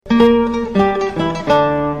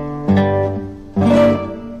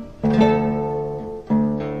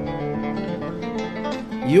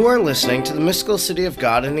listening to the Mystical City of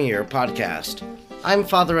God in a Year podcast. I'm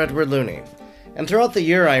Father Edward Looney, and throughout the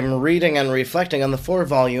year I'm reading and reflecting on the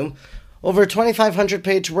 4-volume, over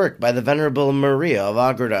 2,500-page work by the Venerable Maria of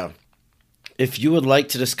Agreda. If you would like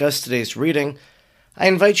to discuss today's reading, I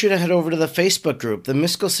invite you to head over to the Facebook group, the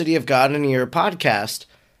Mystical City of God in a Year podcast,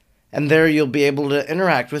 and there you'll be able to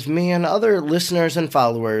interact with me and other listeners and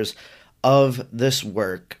followers of this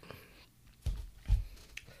work.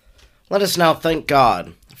 Let us now thank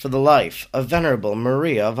God for the life of Venerable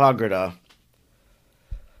Maria of Agreda.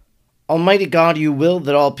 Almighty God, you willed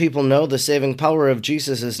that all people know the saving power of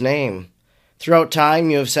Jesus' name. Throughout time,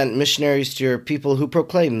 you have sent missionaries to your people who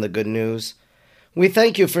proclaim the good news. We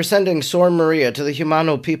thank you for sending Sor Maria to the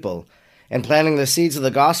Humano people and planting the seeds of the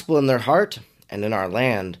gospel in their heart and in our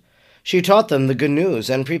land. She taught them the good news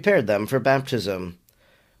and prepared them for baptism.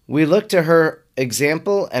 We look to her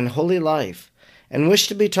example and holy life and wish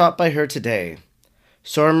to be taught by her today.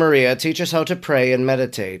 Sor Maria, teach us how to pray and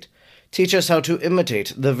meditate. Teach us how to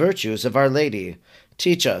imitate the virtues of Our Lady.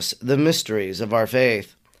 Teach us the mysteries of our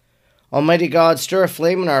faith. Almighty God, stir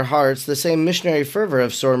aflame in our hearts the same missionary fervor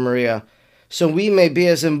of Sor Maria, so we may be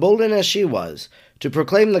as emboldened as she was to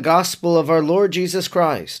proclaim the gospel of our Lord Jesus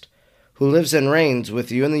Christ, who lives and reigns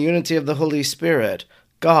with you in the unity of the Holy Spirit,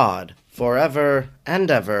 God, forever and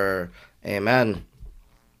ever. Amen.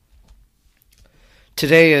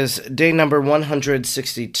 Today is day number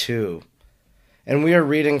 162, and we are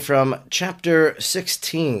reading from chapter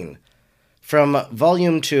 16, from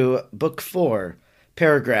volume 2, book 4,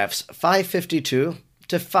 paragraphs 552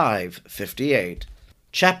 to 558.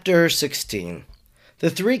 Chapter 16. The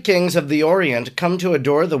three kings of the Orient come to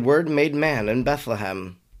adore the Word made man in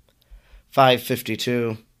Bethlehem.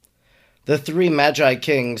 552. The three magi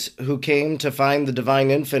kings who came to find the divine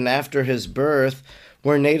infant after his birth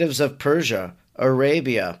were natives of Persia,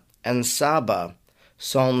 Arabia, and Saba,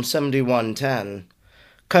 Psalm 71:10,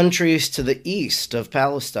 countries to the east of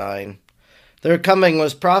Palestine. Their coming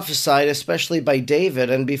was prophesied especially by David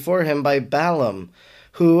and before him by Balaam,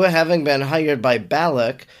 who, having been hired by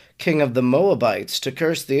Balak, king of the Moabites, to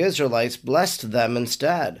curse the Israelites, blessed them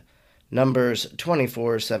instead. Numbers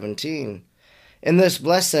 24:17. In this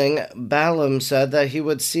blessing, Balaam said that he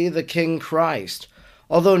would see the King Christ,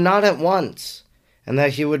 although not at once, and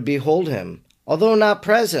that he would behold him, although not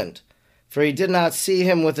present, for he did not see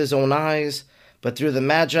him with his own eyes, but through the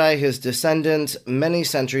Magi, his descendants, many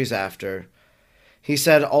centuries after. He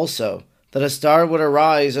said also that a star would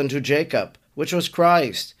arise unto Jacob, which was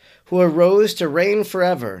Christ, who arose to reign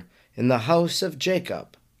forever in the house of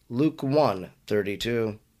Jacob. Luke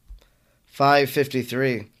 1:32.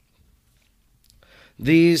 553.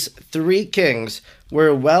 These three kings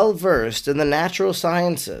were well versed in the natural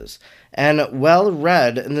sciences and well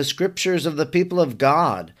read in the scriptures of the people of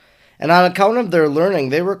God, and on account of their learning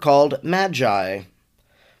they were called magi.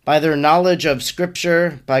 By their knowledge of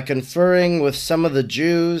Scripture, by conferring with some of the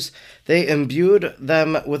Jews, they imbued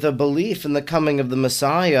them with a belief in the coming of the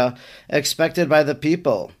Messiah expected by the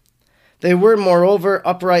people. They were, moreover,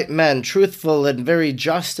 upright men, truthful and very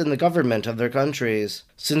just in the government of their countries.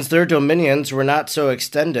 Since their dominions were not so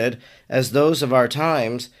extended as those of our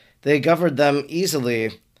times, they governed them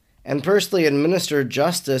easily, and personally administered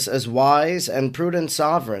justice as wise and prudent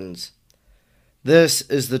sovereigns. This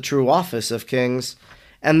is the true office of kings,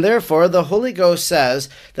 and therefore the Holy Ghost says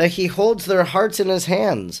that he holds their hearts in his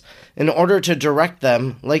hands, in order to direct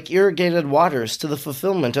them like irrigated waters to the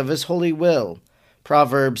fulfillment of his holy will.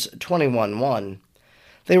 Proverbs 21:1.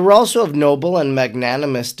 They were also of noble and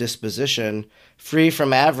magnanimous disposition, free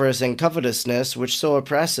from avarice and covetousness, which so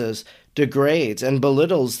oppresses, degrades, and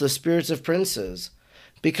belittles the spirits of princes.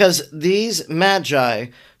 Because these magi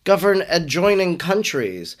governed adjoining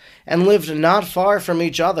countries and lived not far from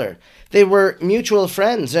each other, they were mutual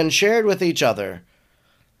friends and shared with each other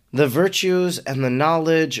the virtues and the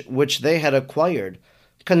knowledge which they had acquired,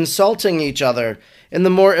 consulting each other in the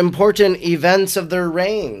more important events of their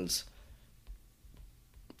reigns.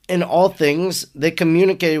 In all things, they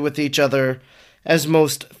communicated with each other as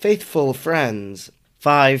most faithful friends.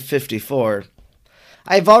 554.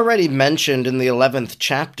 I've already mentioned in the 11th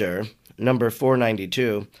chapter, number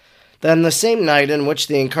 492, that on the same night in which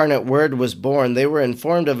the incarnate Word was born, they were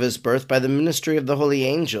informed of his birth by the ministry of the holy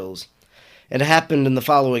angels. It happened in the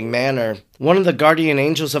following manner. One of the guardian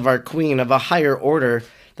angels of our Queen, of a higher order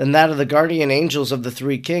than that of the guardian angels of the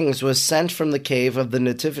three kings, was sent from the cave of the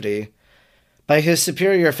Nativity. By his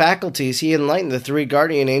superior faculties he enlightened the three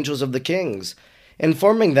guardian angels of the kings,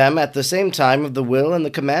 informing them at the same time of the will and the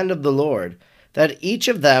command of the Lord, that each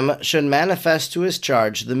of them should manifest to his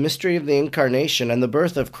charge the mystery of the Incarnation and the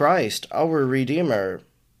birth of Christ, our Redeemer.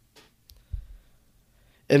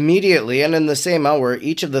 Immediately and in the same hour,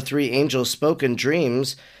 each of the three angels spoke in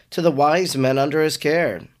dreams to the wise men under his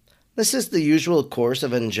care. This is the usual course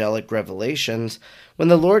of angelic revelations, when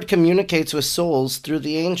the Lord communicates with souls through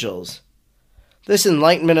the angels. This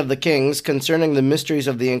enlightenment of the kings concerning the mysteries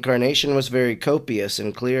of the Incarnation was very copious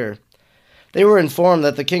and clear. They were informed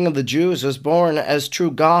that the King of the Jews was born as true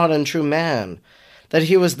God and true man, that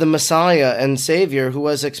he was the Messiah and Savior who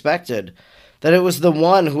was expected, that it was the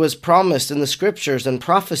one who was promised in the Scriptures and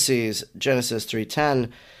prophecies, Genesis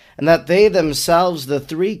 3:10, and that they themselves, the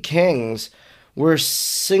three kings, were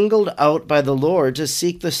singled out by the Lord to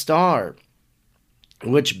seek the star,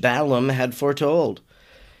 which Balaam had foretold.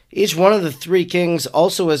 Each one of the three kings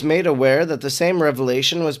also was made aware that the same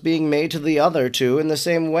revelation was being made to the other two in the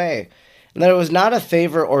same way, and that it was not a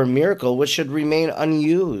favor or miracle which should remain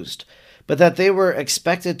unused, but that they were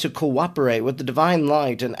expected to cooperate with the divine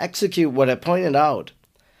light and execute what it pointed out.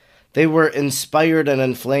 They were inspired and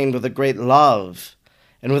inflamed with a great love,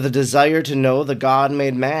 and with a desire to know the God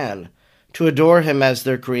made man, to adore him as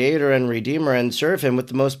their Creator and Redeemer, and serve him with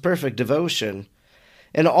the most perfect devotion.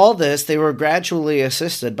 In all this they were gradually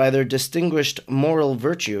assisted by their distinguished moral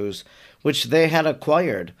virtues, which they had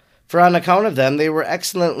acquired, for on account of them they were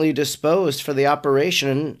excellently disposed for the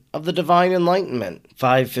operation of the divine enlightenment.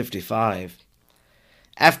 555.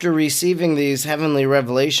 After receiving these heavenly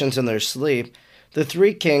revelations in their sleep, the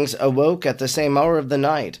three kings awoke at the same hour of the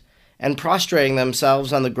night, and prostrating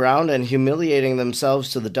themselves on the ground and humiliating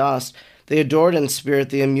themselves to the dust, they adored in spirit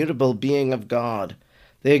the immutable being of God.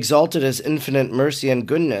 They exalted his infinite mercy and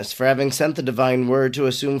goodness for having sent the divine word to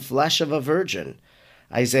assume flesh of a virgin,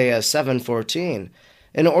 Isaiah 7:14,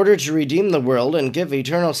 in order to redeem the world and give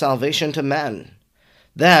eternal salvation to men.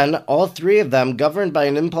 Then all three of them, governed by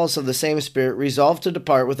an impulse of the same Spirit, resolved to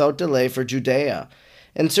depart without delay for Judea,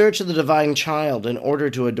 in search of the divine child, in order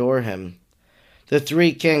to adore him. The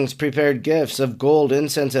three kings prepared gifts of gold,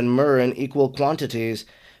 incense, and myrrh in equal quantities,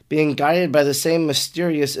 being guided by the same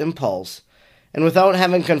mysterious impulse. And without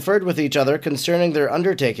having conferred with each other concerning their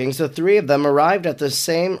undertakings, the three of them arrived at the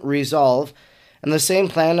same resolve and the same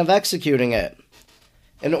plan of executing it.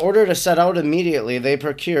 In order to set out immediately, they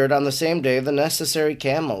procured on the same day the necessary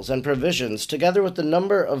camels and provisions, together with the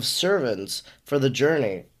number of servants for the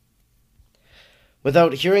journey.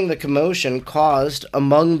 Without hearing the commotion caused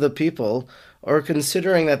among the people, or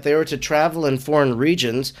considering that they were to travel in foreign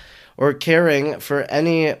regions, or caring for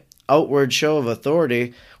any outward show of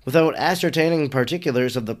authority, without ascertaining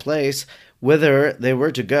particulars of the place whither they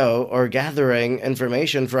were to go, or gathering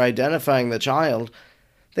information for identifying the child,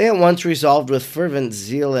 they at once resolved with fervent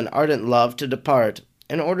zeal and ardent love to depart,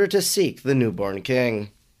 in order to seek the newborn king.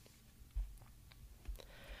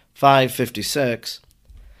 556.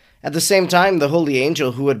 At the same time, the holy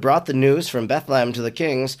angel who had brought the news from Bethlehem to the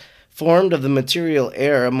kings formed of the material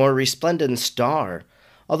air a more resplendent star,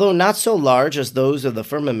 although not so large as those of the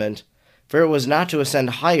firmament, for it was not to ascend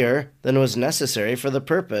higher than was necessary for the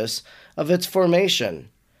purpose of its formation.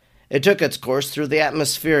 It took its course through the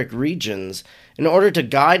atmospheric regions, in order to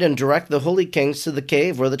guide and direct the holy kings to the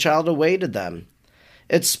cave where the child awaited them.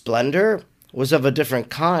 Its splendor was of a different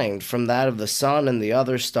kind from that of the sun and the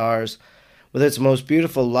other stars. With its most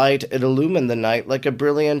beautiful light, it illumined the night like a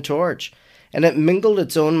brilliant torch, and it mingled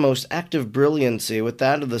its own most active brilliancy with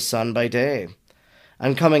that of the sun by day.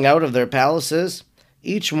 On coming out of their palaces,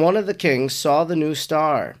 each one of the kings saw the new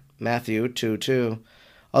star, Matthew 2:2,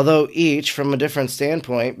 although each from a different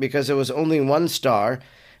standpoint, because it was only one star,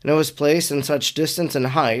 and it was placed in such distance and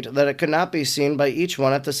height that it could not be seen by each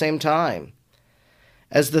one at the same time.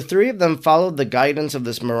 As the three of them followed the guidance of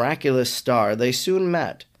this miraculous star, they soon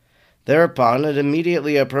met. Thereupon it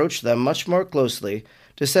immediately approached them much more closely,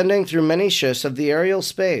 descending through many shifts of the aerial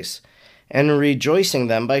space, and rejoicing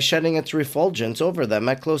them by shedding its refulgence over them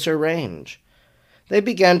at closer range. They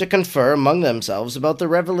began to confer among themselves about the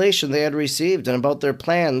revelation they had received and about their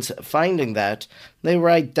plans, finding that they were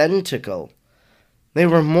identical. They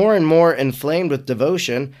were more and more inflamed with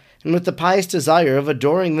devotion and with the pious desire of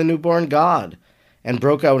adoring the newborn God, and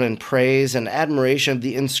broke out in praise and admiration of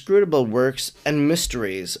the inscrutable works and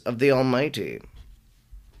mysteries of the Almighty.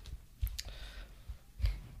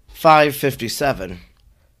 557.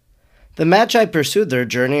 The Magi pursued their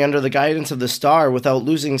journey under the guidance of the star without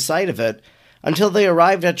losing sight of it until they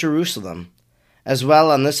arrived at Jerusalem, as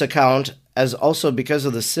well on this account as also because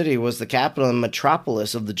of the city was the capital and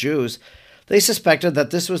metropolis of the Jews. They suspected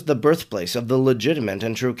that this was the birthplace of the legitimate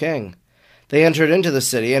and true king. They entered into the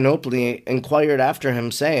city and openly inquired after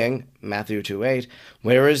him, saying, Matthew 2:8,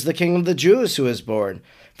 "Where is the King of the Jews who is born?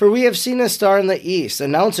 For we have seen a star in the east,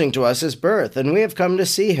 announcing to us his birth, and we have come to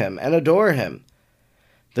see him and adore him."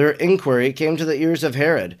 Their inquiry came to the ears of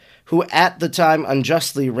Herod, who at the time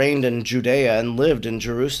unjustly reigned in Judea and lived in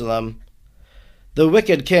Jerusalem. The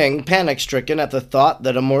wicked king, panic-stricken at the thought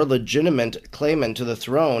that a more legitimate claimant to the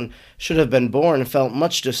throne should have been born, felt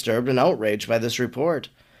much disturbed and outraged by this report.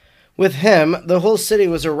 With him, the whole city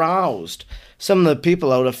was aroused, some of the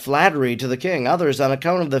people out of flattery to the king, others on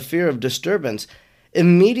account of the fear of disturbance.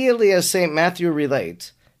 Immediately, as St. Matthew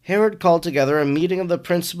relates, Herod called together a meeting of the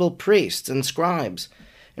principal priests and scribes,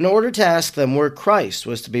 in order to ask them where Christ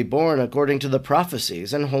was to be born according to the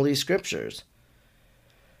prophecies and Holy Scriptures.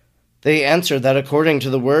 They answered that according to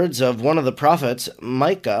the words of one of the prophets,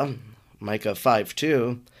 Micah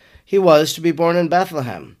 5:2, he was to be born in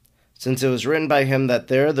Bethlehem, since it was written by him that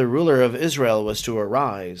there the ruler of Israel was to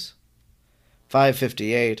arise.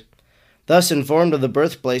 5:58. Thus informed of the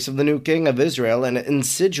birthplace of the new king of Israel and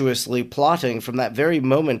insidiously plotting from that very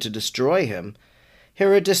moment to destroy him,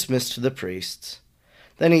 Herod dismissed the priests.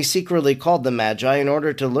 Then he secretly called the Magi in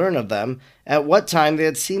order to learn of them at what time they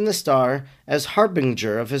had seen the star as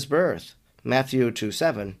harbinger of his birth. Matthew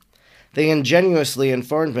 2:7. They ingenuously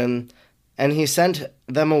informed him, and he sent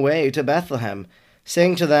them away to Bethlehem,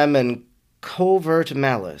 saying to them in covert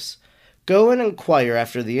malice, "Go and inquire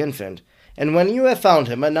after the infant, and when you have found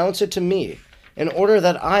him, announce it to me, in order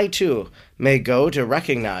that I too may go to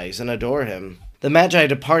recognize and adore him." The Magi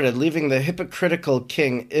departed, leaving the hypocritical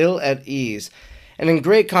king ill at ease, and in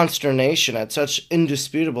great consternation at such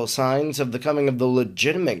indisputable signs of the coming of the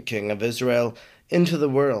legitimate king of Israel into the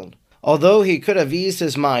world. Although he could have eased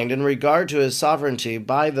his mind in regard to his sovereignty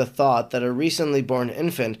by the thought that a recently born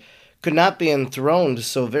infant could not be enthroned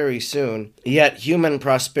so very soon, yet human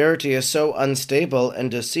prosperity is so unstable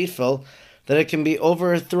and deceitful that it can be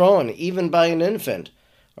overthrown even by an infant,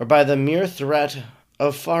 or by the mere threat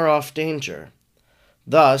of far-off danger.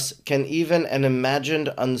 Thus can even an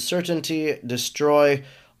imagined uncertainty destroy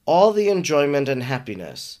all the enjoyment and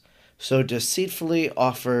happiness so deceitfully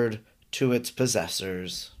offered to its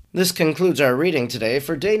possessors. This concludes our reading today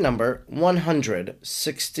for day number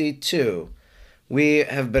 162. We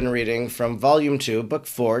have been reading from Volume 2, Book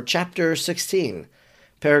 4, Chapter 16,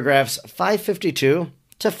 paragraphs 552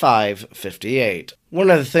 to 558.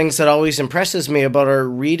 One of the things that always impresses me about our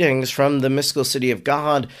readings from the mystical city of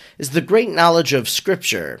God is the great knowledge of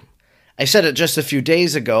Scripture. I said it just a few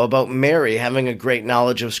days ago about Mary having a great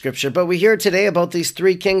knowledge of Scripture, but we hear today about these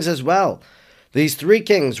three kings as well. These three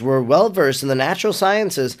kings were well-versed in the natural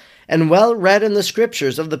sciences and well-read in the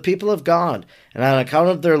Scriptures of the people of God, and on account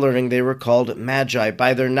of their learning they were called magi.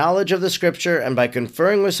 By their knowledge of the Scripture and by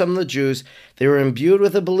conferring with some of the Jews, they were imbued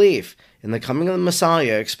with a belief in the coming of the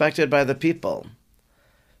Messiah expected by the people.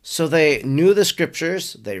 So they knew the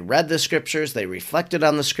Scriptures, they read the Scriptures, they reflected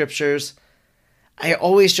on the Scriptures. I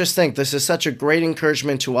always just think this is such a great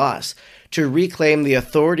encouragement to us to reclaim the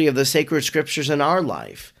authority of the sacred Scriptures in our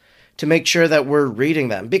life, to make sure that we're reading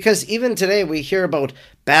them. Because even today we hear about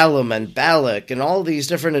Balaam and Balak and all these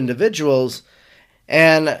different individuals,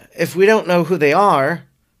 and if we don't know who they are,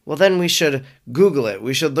 well, then we should Google it.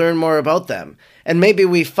 We should learn more about them. And maybe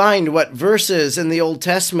we find what verses in the Old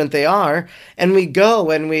Testament they are, and we go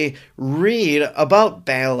and we read about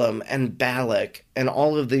Balaam and Balak and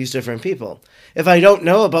all of these different people. If I don't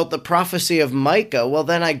know about the prophecy of Micah, well,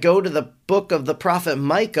 then I go to the book of the prophet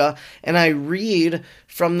Micah and I read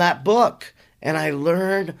from that book. And I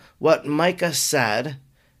learn what Micah said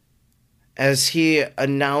as he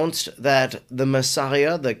announced that the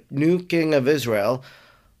Messiah, the new king of Israel,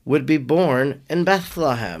 would be born in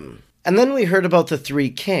Bethlehem. And then we heard about the three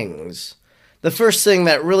kings. The first thing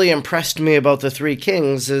that really impressed me about the three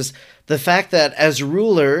kings is the fact that as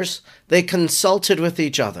rulers, they consulted with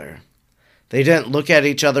each other. They didn't look at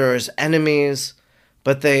each other as enemies,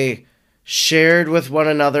 but they shared with one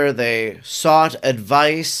another, they sought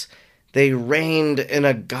advice, they reigned in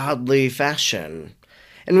a godly fashion.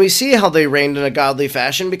 And we see how they reigned in a godly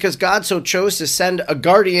fashion because God so chose to send a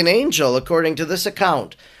guardian angel, according to this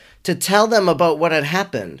account, to tell them about what had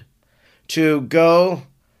happened. To go,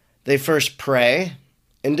 they first pray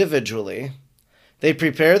individually. They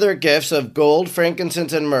prepare their gifts of gold,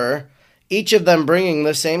 frankincense, and myrrh, each of them bringing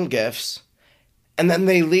the same gifts. And then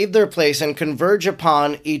they leave their place and converge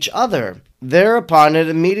upon each other. Thereupon it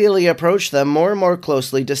immediately approached them more and more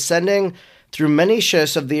closely, descending through many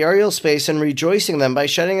shifts of the aerial space and rejoicing them by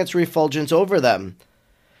shedding its refulgence over them.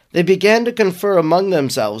 They began to confer among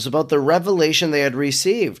themselves about the revelation they had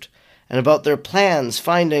received and about their plans,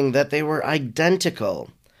 finding that they were identical.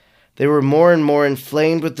 They were more and more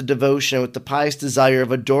inflamed with the devotion and with the pious desire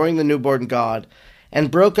of adoring the newborn God,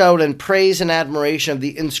 and broke out in praise and admiration of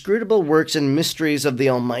the inscrutable works and mysteries of the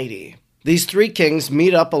Almighty. These three kings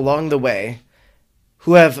meet up along the way,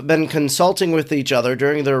 who have been consulting with each other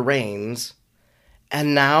during their reigns,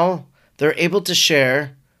 and now they're able to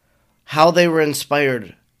share how they were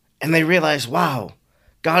inspired. And they realize, wow,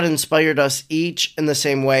 God inspired us each in the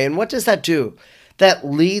same way. And what does that do? That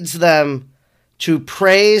leads them to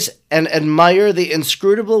praise and admire the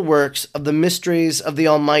inscrutable works of the mysteries of the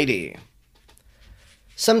Almighty.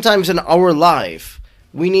 Sometimes in our life,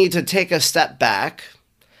 we need to take a step back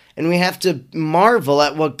and we have to marvel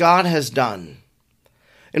at what God has done.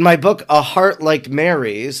 In my book, A Heart Like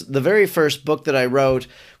Mary's, the very first book that I wrote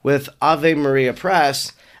with Ave Maria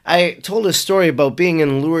Press, I told a story about being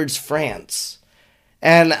in Lourdes, France,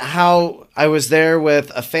 and how I was there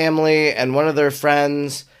with a family and one of their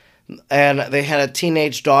friends, and they had a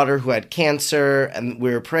teenage daughter who had cancer, and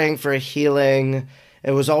we were praying for a healing.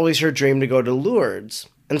 It was always her dream to go to Lourdes.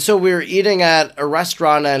 And so we were eating at a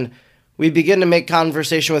restaurant, and we began to make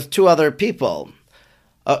conversation with two other people,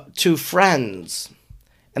 two friends,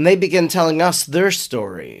 and they began telling us their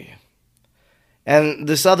story. And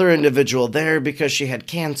this other individual there because she had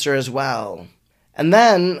cancer as well. And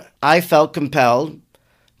then I felt compelled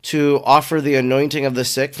to offer the anointing of the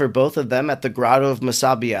sick for both of them at the Grotto of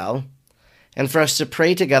Massabielle, and for us to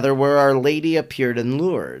pray together where Our Lady appeared in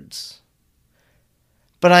Lourdes.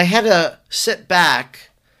 But I had to sit back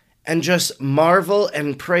and just marvel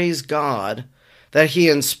and praise God that He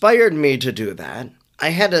inspired me to do that. I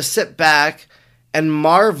had to sit back and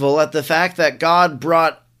marvel at the fact that God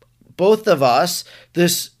brought both of us,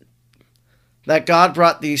 that God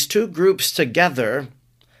brought these two groups together,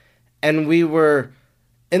 and we were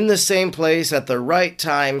in the same place at the right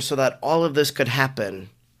time so that all of this could happen.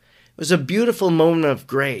 It was a beautiful moment of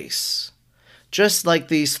grace, just like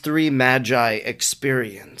these three magi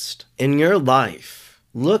experienced. In your life,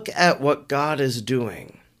 look at what God is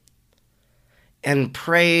doing and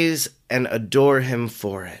praise and adore Him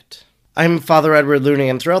for it. I'm Father Edward Looney,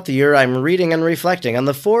 and throughout the year I'm reading and reflecting on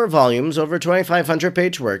the 4 volumes, over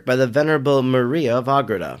 2,500-page work by the Venerable Maria of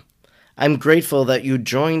Agreda. I'm grateful that you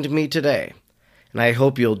joined me today, and I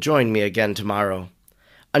hope you'll join me again tomorrow.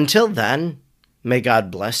 Until then, may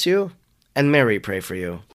God bless you, and Mary pray for you.